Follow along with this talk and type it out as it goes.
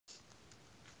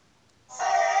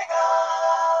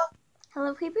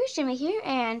Hello Creepers, Jimmy here,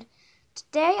 and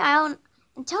today and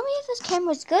tell me if this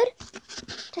camera is good.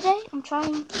 Today I'm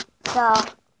trying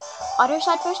the other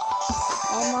side first,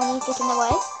 and my knee gets in the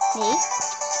way. Knee.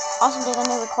 Also doing a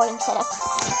new recording setup.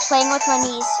 Playing with my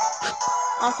knees.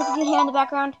 I think you can hear in the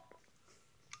background.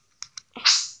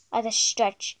 I just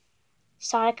stretch.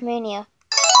 Sonic Mania.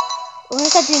 We're gonna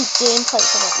start doing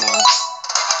gameplays of it now.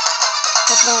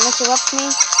 Hope no one interrupts me.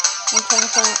 I'm trying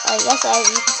to yes,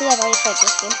 you can see I've already played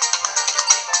this game.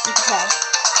 You can tell.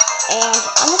 And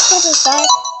I'm just going to start.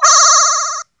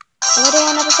 Later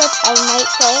on episodes, I might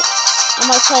play it. I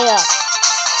might play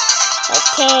like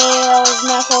Tails,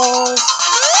 Knuckles.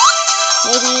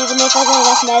 Maybe even if I get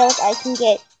enough medals, I can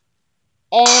get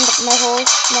and Knuckles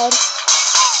mode.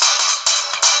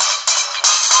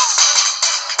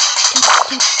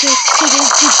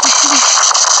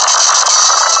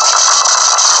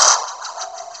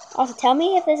 Also, tell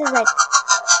me if this is like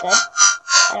good.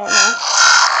 I don't know.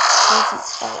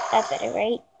 Oh, that's better, right?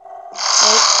 Right?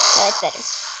 Yeah, that's better.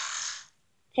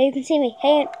 Hey, you can see me.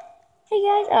 Hey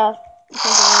guys. Oh, you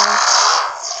can't see me.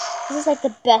 This is like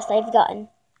the best I've gotten.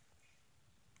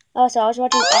 Oh, so I was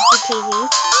watching After TV.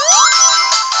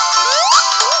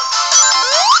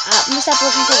 I'm gonna stop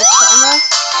looking for the camera.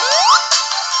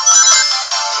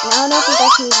 And I don't know if you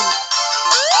guys can even watch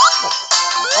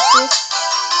this.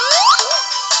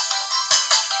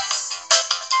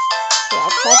 Yeah,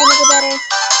 I'll try to make it better.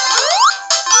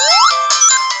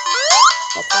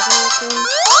 That's happening.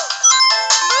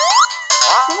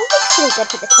 It looks pretty good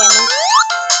for the camera.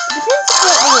 It depends on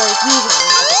what you're using.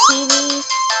 Like a TV,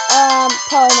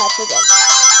 probably not so good.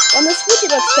 On the Switch,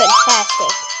 it looks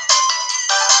fantastic.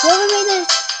 Whoever made this,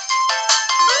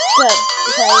 good,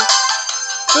 because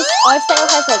this art style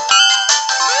has like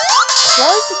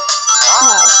close to,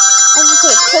 no, I was gonna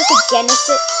say it's close to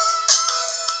Genesis,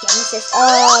 close to,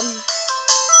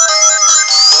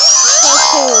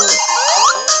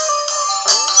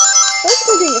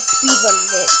 basically doing a speed run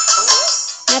of it.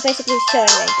 Not basically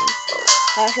showing anything.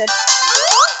 I should.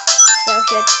 Like,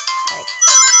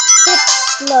 sit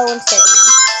slow and steady now.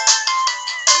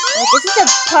 Like, this is the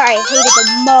part I hated the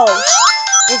most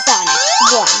in Sonic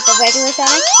 1. The regular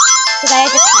Sonic. Because I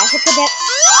had the classic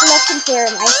collection for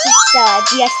my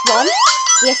DS1.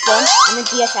 And then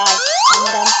DSi. I'm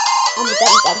done.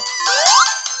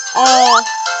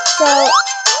 So,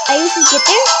 I used to get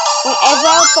there. Whenever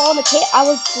I would fall in the pit, I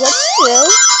would glitch through.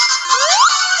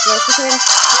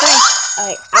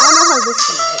 Alright, I don't know how this is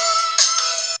gonna work.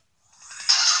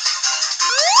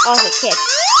 Oh, it's a kick.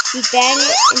 You bang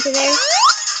it into there.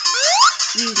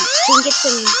 You can get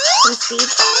some speed.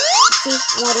 See,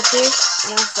 I'm out of here.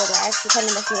 And I'm still there. Actually, kind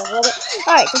of messing up a little bit.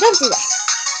 Alright, so don't do that.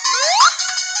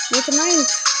 Need some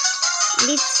rings.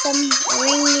 Need some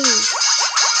ringies.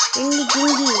 Ringy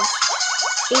dingies.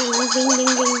 Ding, ding, ding,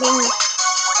 ding, ding.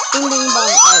 Ding, ding,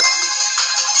 bong. Alright.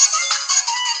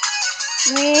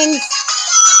 Rings.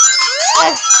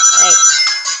 Alright.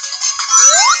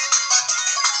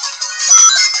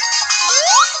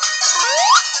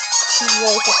 She's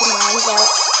really fucking lines out.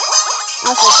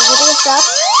 Also, so we're gonna stop.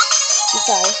 I'm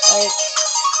sorry. Alright.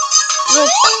 We're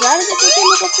trying to get this in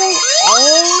like a thing.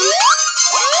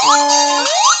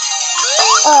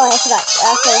 Oh, I forgot.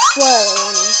 So, spoiler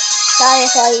warning. Sorry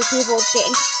if all you people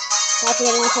didn't have to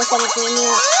get in for Sonic Mania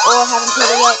or haven't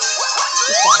played it yet.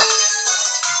 I'm sorry.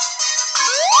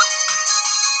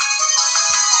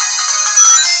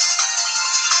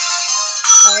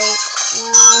 Alright, come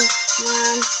on.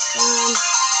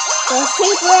 Don't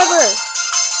take forever.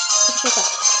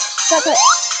 Shortcut.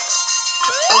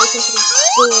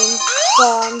 Boom,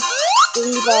 bong,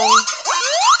 ding, bong.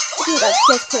 I think that's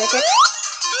just perfect.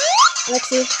 Let's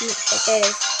see. There it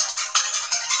is.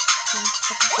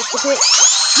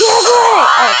 Yeah, right!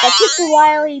 Alright, that took a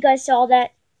while. You guys saw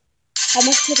that. I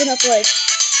must have taken up like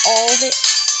all of it.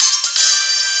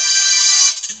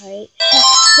 Alright.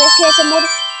 First KSM mode.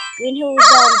 Green Hill was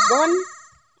 1,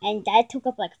 and that took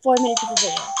up like 4 minutes of the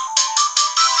video.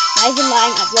 Not even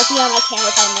lying, I'm looking at my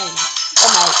camera time right now.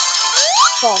 Or my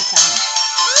phone time.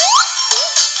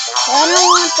 I don't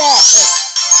want that. Wait.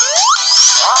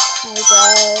 There we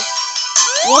go.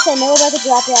 Yes, I know about the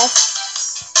drop dash.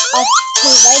 I'll do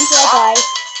it right until I die.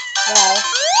 Wow.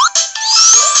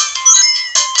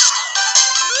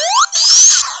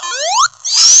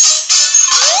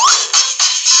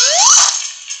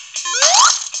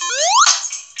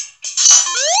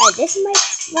 Alright, this might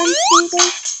run smoother.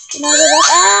 You know the rest.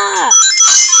 Ah!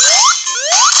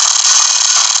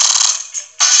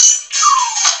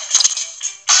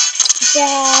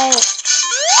 Yeah!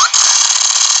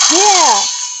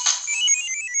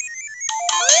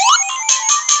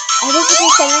 I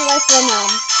basically said my life when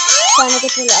trying to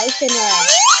get to life in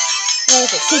what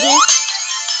was it, CD?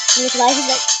 And his life is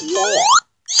like, yeah.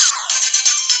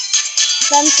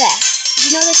 Fun fact, did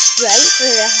you know the sprite for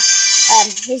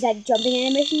his like jumping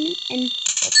animation and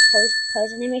pose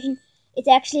animation? It's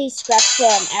actually scrapped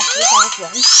from actually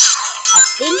Sonic 1. I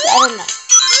think, I don't know.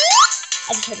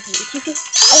 I just heard it from YouTube.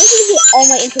 I listen to get all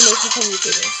my information from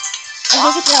YouTubers. And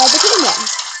basically how I became one.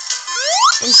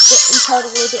 And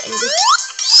totally didn't just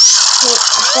hit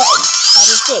a button by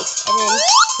mistake. And then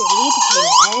created a YouTube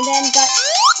channel. And then got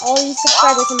all these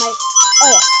subscribers. I'm like, oh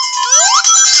yeah.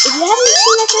 If you haven't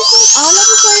seen my first one, I don't know if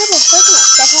it's going up the first one or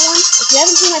second one. If you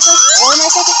haven't seen my first or my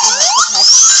second, I don't know.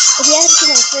 If you haven't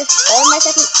seen my first or my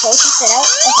second, go check that out.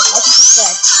 Also, like and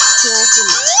subscribe if you want to see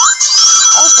more.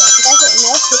 Also, if you guys didn't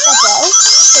know, hit that bell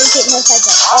so you get notified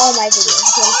by all my videos if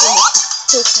you want to see more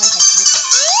cool content like this.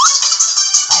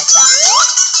 Alright, back to it.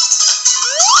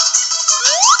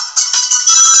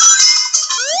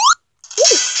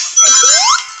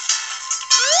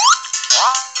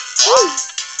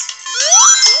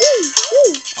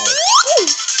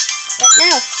 But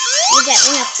now, I need that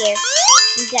ring up there. I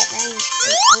need that ring.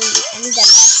 I need that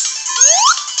ring.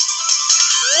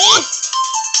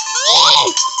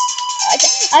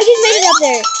 I just made it up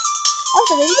there.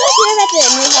 Also, did you guys hear about the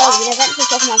new Halloween event for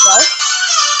Pokemon Go?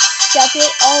 Shelby,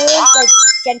 all those, like,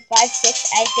 Gen 5, 6,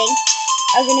 I think,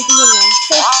 are gonna be in one.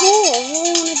 So cool. I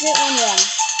really wanna get one of them.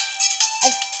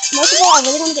 Most of all, I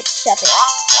really wanna get Shelby.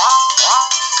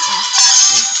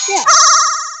 Yeah.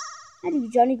 How do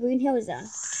you Johnny Greenhill is on?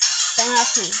 Don't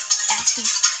ask me. Ask the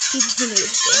people who made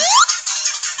this game.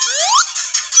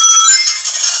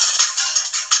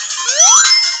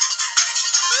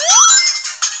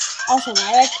 Also,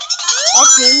 I like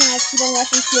me when I keep on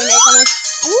watching Q&A. I'm like,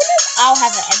 I wonder if I'll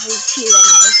have it every Q&A.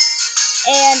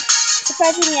 And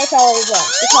surprisingly, I probably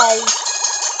won't because,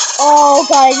 oh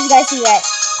god, did you guys see that?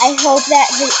 I hope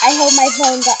my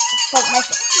phone got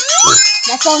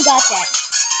my phone got that.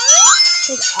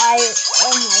 Cause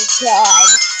oh my god.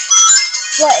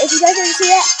 But if you guys didn't see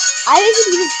that, I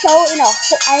basically just fell in a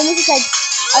hole. I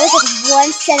was like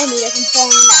 1 centimeter from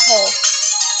falling in that hole.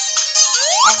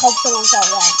 I hope someone saw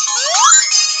that.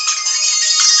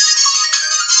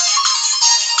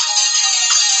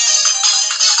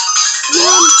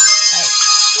 Alright.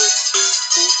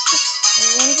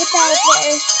 I want to get out of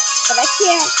there, but I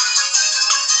can't.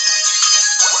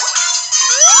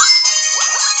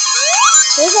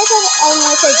 There's also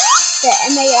like the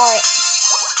MACH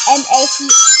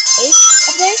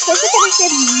up there. So it's like I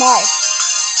said March.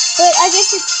 But I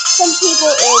guess some people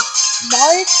it's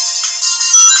March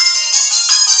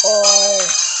or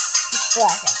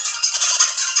Black.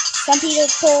 For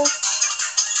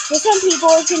some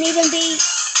people it can even be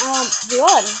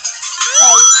run.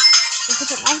 Like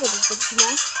different languages, did you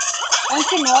know?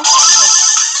 Don't you know?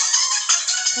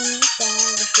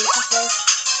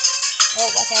 Oh,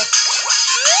 watch out.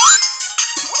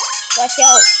 Watch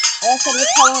out.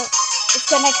 It's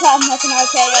gonna come like an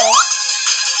RKO.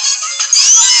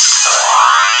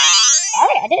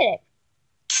 Alright, I did it.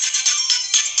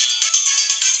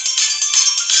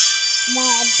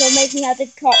 Mom, don't make me have to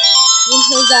cut Green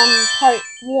Hill Zone part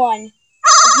 1 of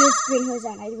this Green Hill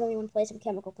Zone. I really want to play some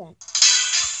Chemical Plant.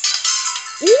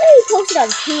 Even though he posted on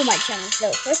 2 of my channels,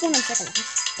 though. First one and second one.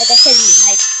 Like I said in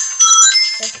my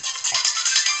first one.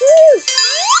 Woo!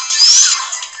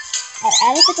 I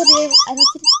don't think I'll be able,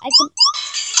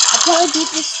 I'll probably beat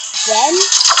this then.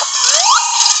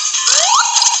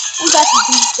 In fact, you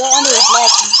can just go under his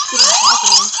legs and just keep on attacking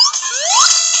him.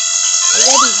 You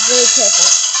gotta be really careful.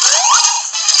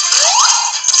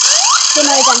 Still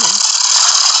not done him.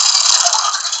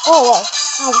 Oh, whoa.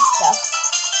 Oh, this stuff.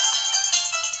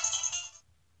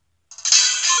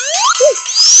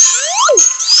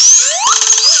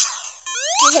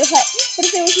 What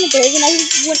if there wasn't a bird and I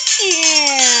just went, ew.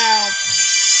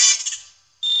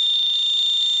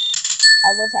 I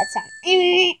love that sound.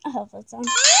 I love that sound.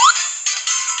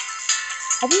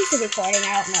 I think it's recording, I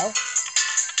don't know.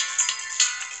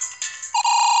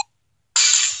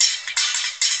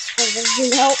 Just gonna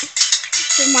zoom out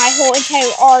for my whole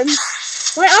entire arms.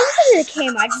 My arms are in the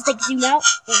camera, I just like zoom out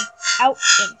and out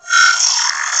and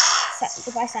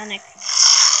goodbye Sonic.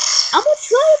 I'm gonna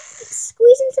try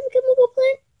squeezing some Chemical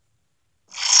Plant.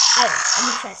 I'm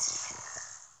gonna try some.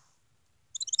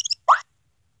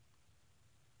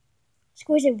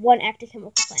 Squeezing 1 active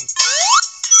Chemical Plant.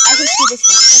 I can see this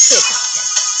one. Let's see it toxic.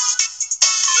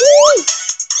 Woo!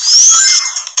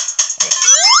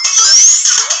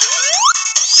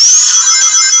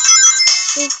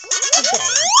 How good I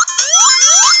am.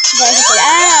 Right as I said,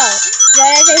 ow!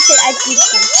 Right as I said, I beat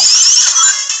something.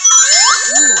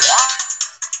 Ooh.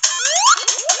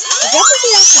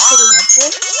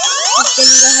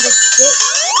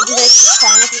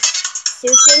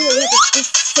 suit thing where you have to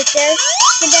just sit there,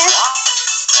 spin dash.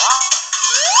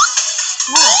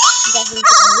 Ah, you guys didn't think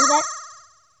I knew that?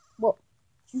 Well,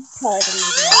 you probably didn't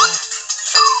even know that.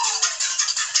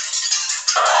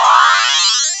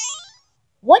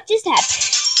 What just happened?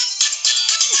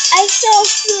 I fell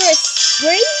through a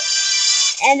spring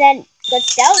and then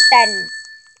glitched out, then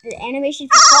the animation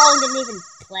for falling didn't even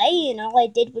play, and all I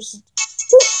did was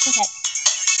just okay.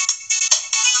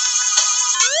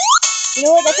 You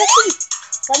know what, that's actually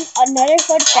another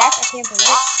fun fact, I can't believe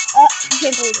it. You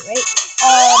can't believe it, right?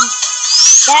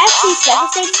 That actually special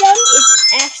stage zone is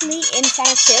actually in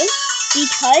Sonic 2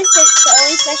 because the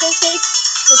only special stage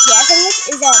for PS English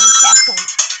is checkpoint.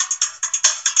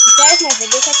 As far as my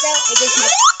video cuts out, it gives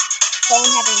my phone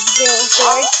having 0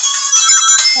 storage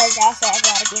because I also have a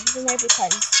lot of games in there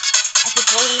because I keep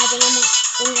holding my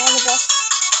thing on the bus.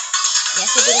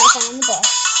 Yes, I did my phone on the bus.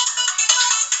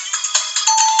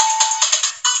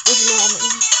 Even though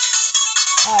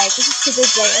alright, this is super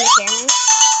bright on the camera.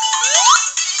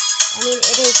 I mean,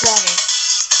 it is water.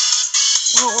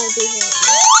 I don't want to be here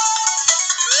right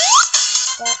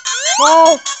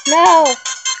now.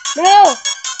 No!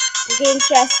 I'm getting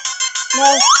stressed. No! I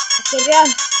can't get on.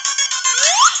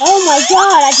 Oh my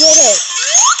god, I did it!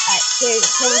 Alright, here you go.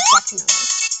 1 second only.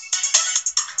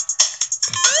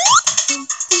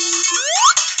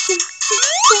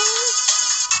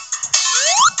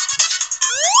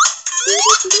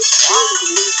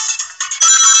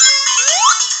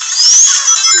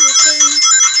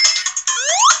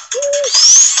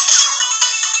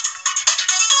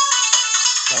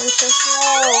 Going so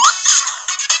slow.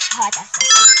 Oh, that's so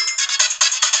slow.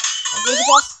 Here's the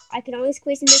boss. I can only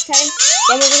squeeze in this time.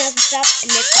 Then we're gonna have to stop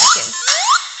and make pressure.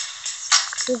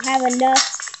 To have enough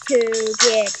to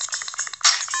get.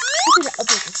 I'm gonna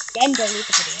upload this. Then delete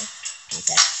the video.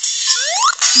 Okay.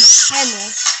 My camera.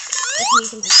 I'm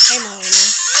using my camera right now.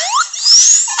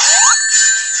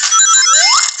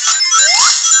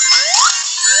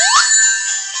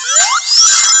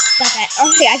 Got that.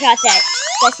 Okay, I got that.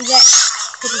 Guys, see that?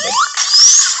 Pretty good.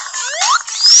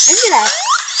 I'm gonna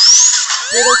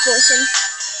little force him.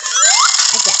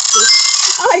 Like that, see?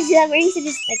 Oh, did you see that where he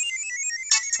just like.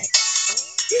 Thank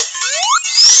you.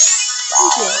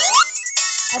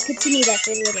 I'll continue that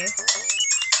for later.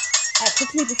 Alright,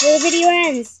 quickly before the video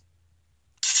ends.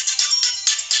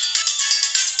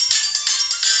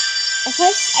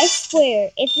 I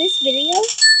swear, if this video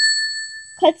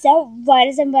cuts out right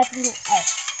as I'm about to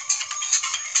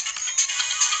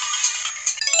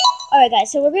Alright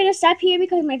guys, so we're gonna stop here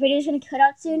because my video is gonna cut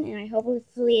out soon, and I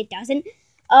hopefully it doesn't.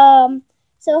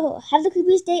 So have the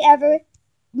creepiest day ever.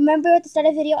 Remember at the start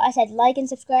of the video, I said like and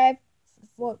subscribe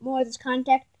for more of this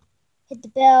content. Hit the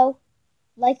bell,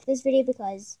 like this video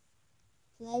because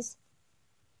guys.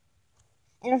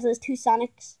 And also there's 2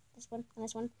 Sonics, this one and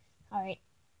this one. Alright,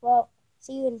 well,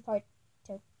 see you in part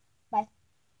 2. Bye.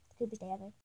 The creepiest day ever.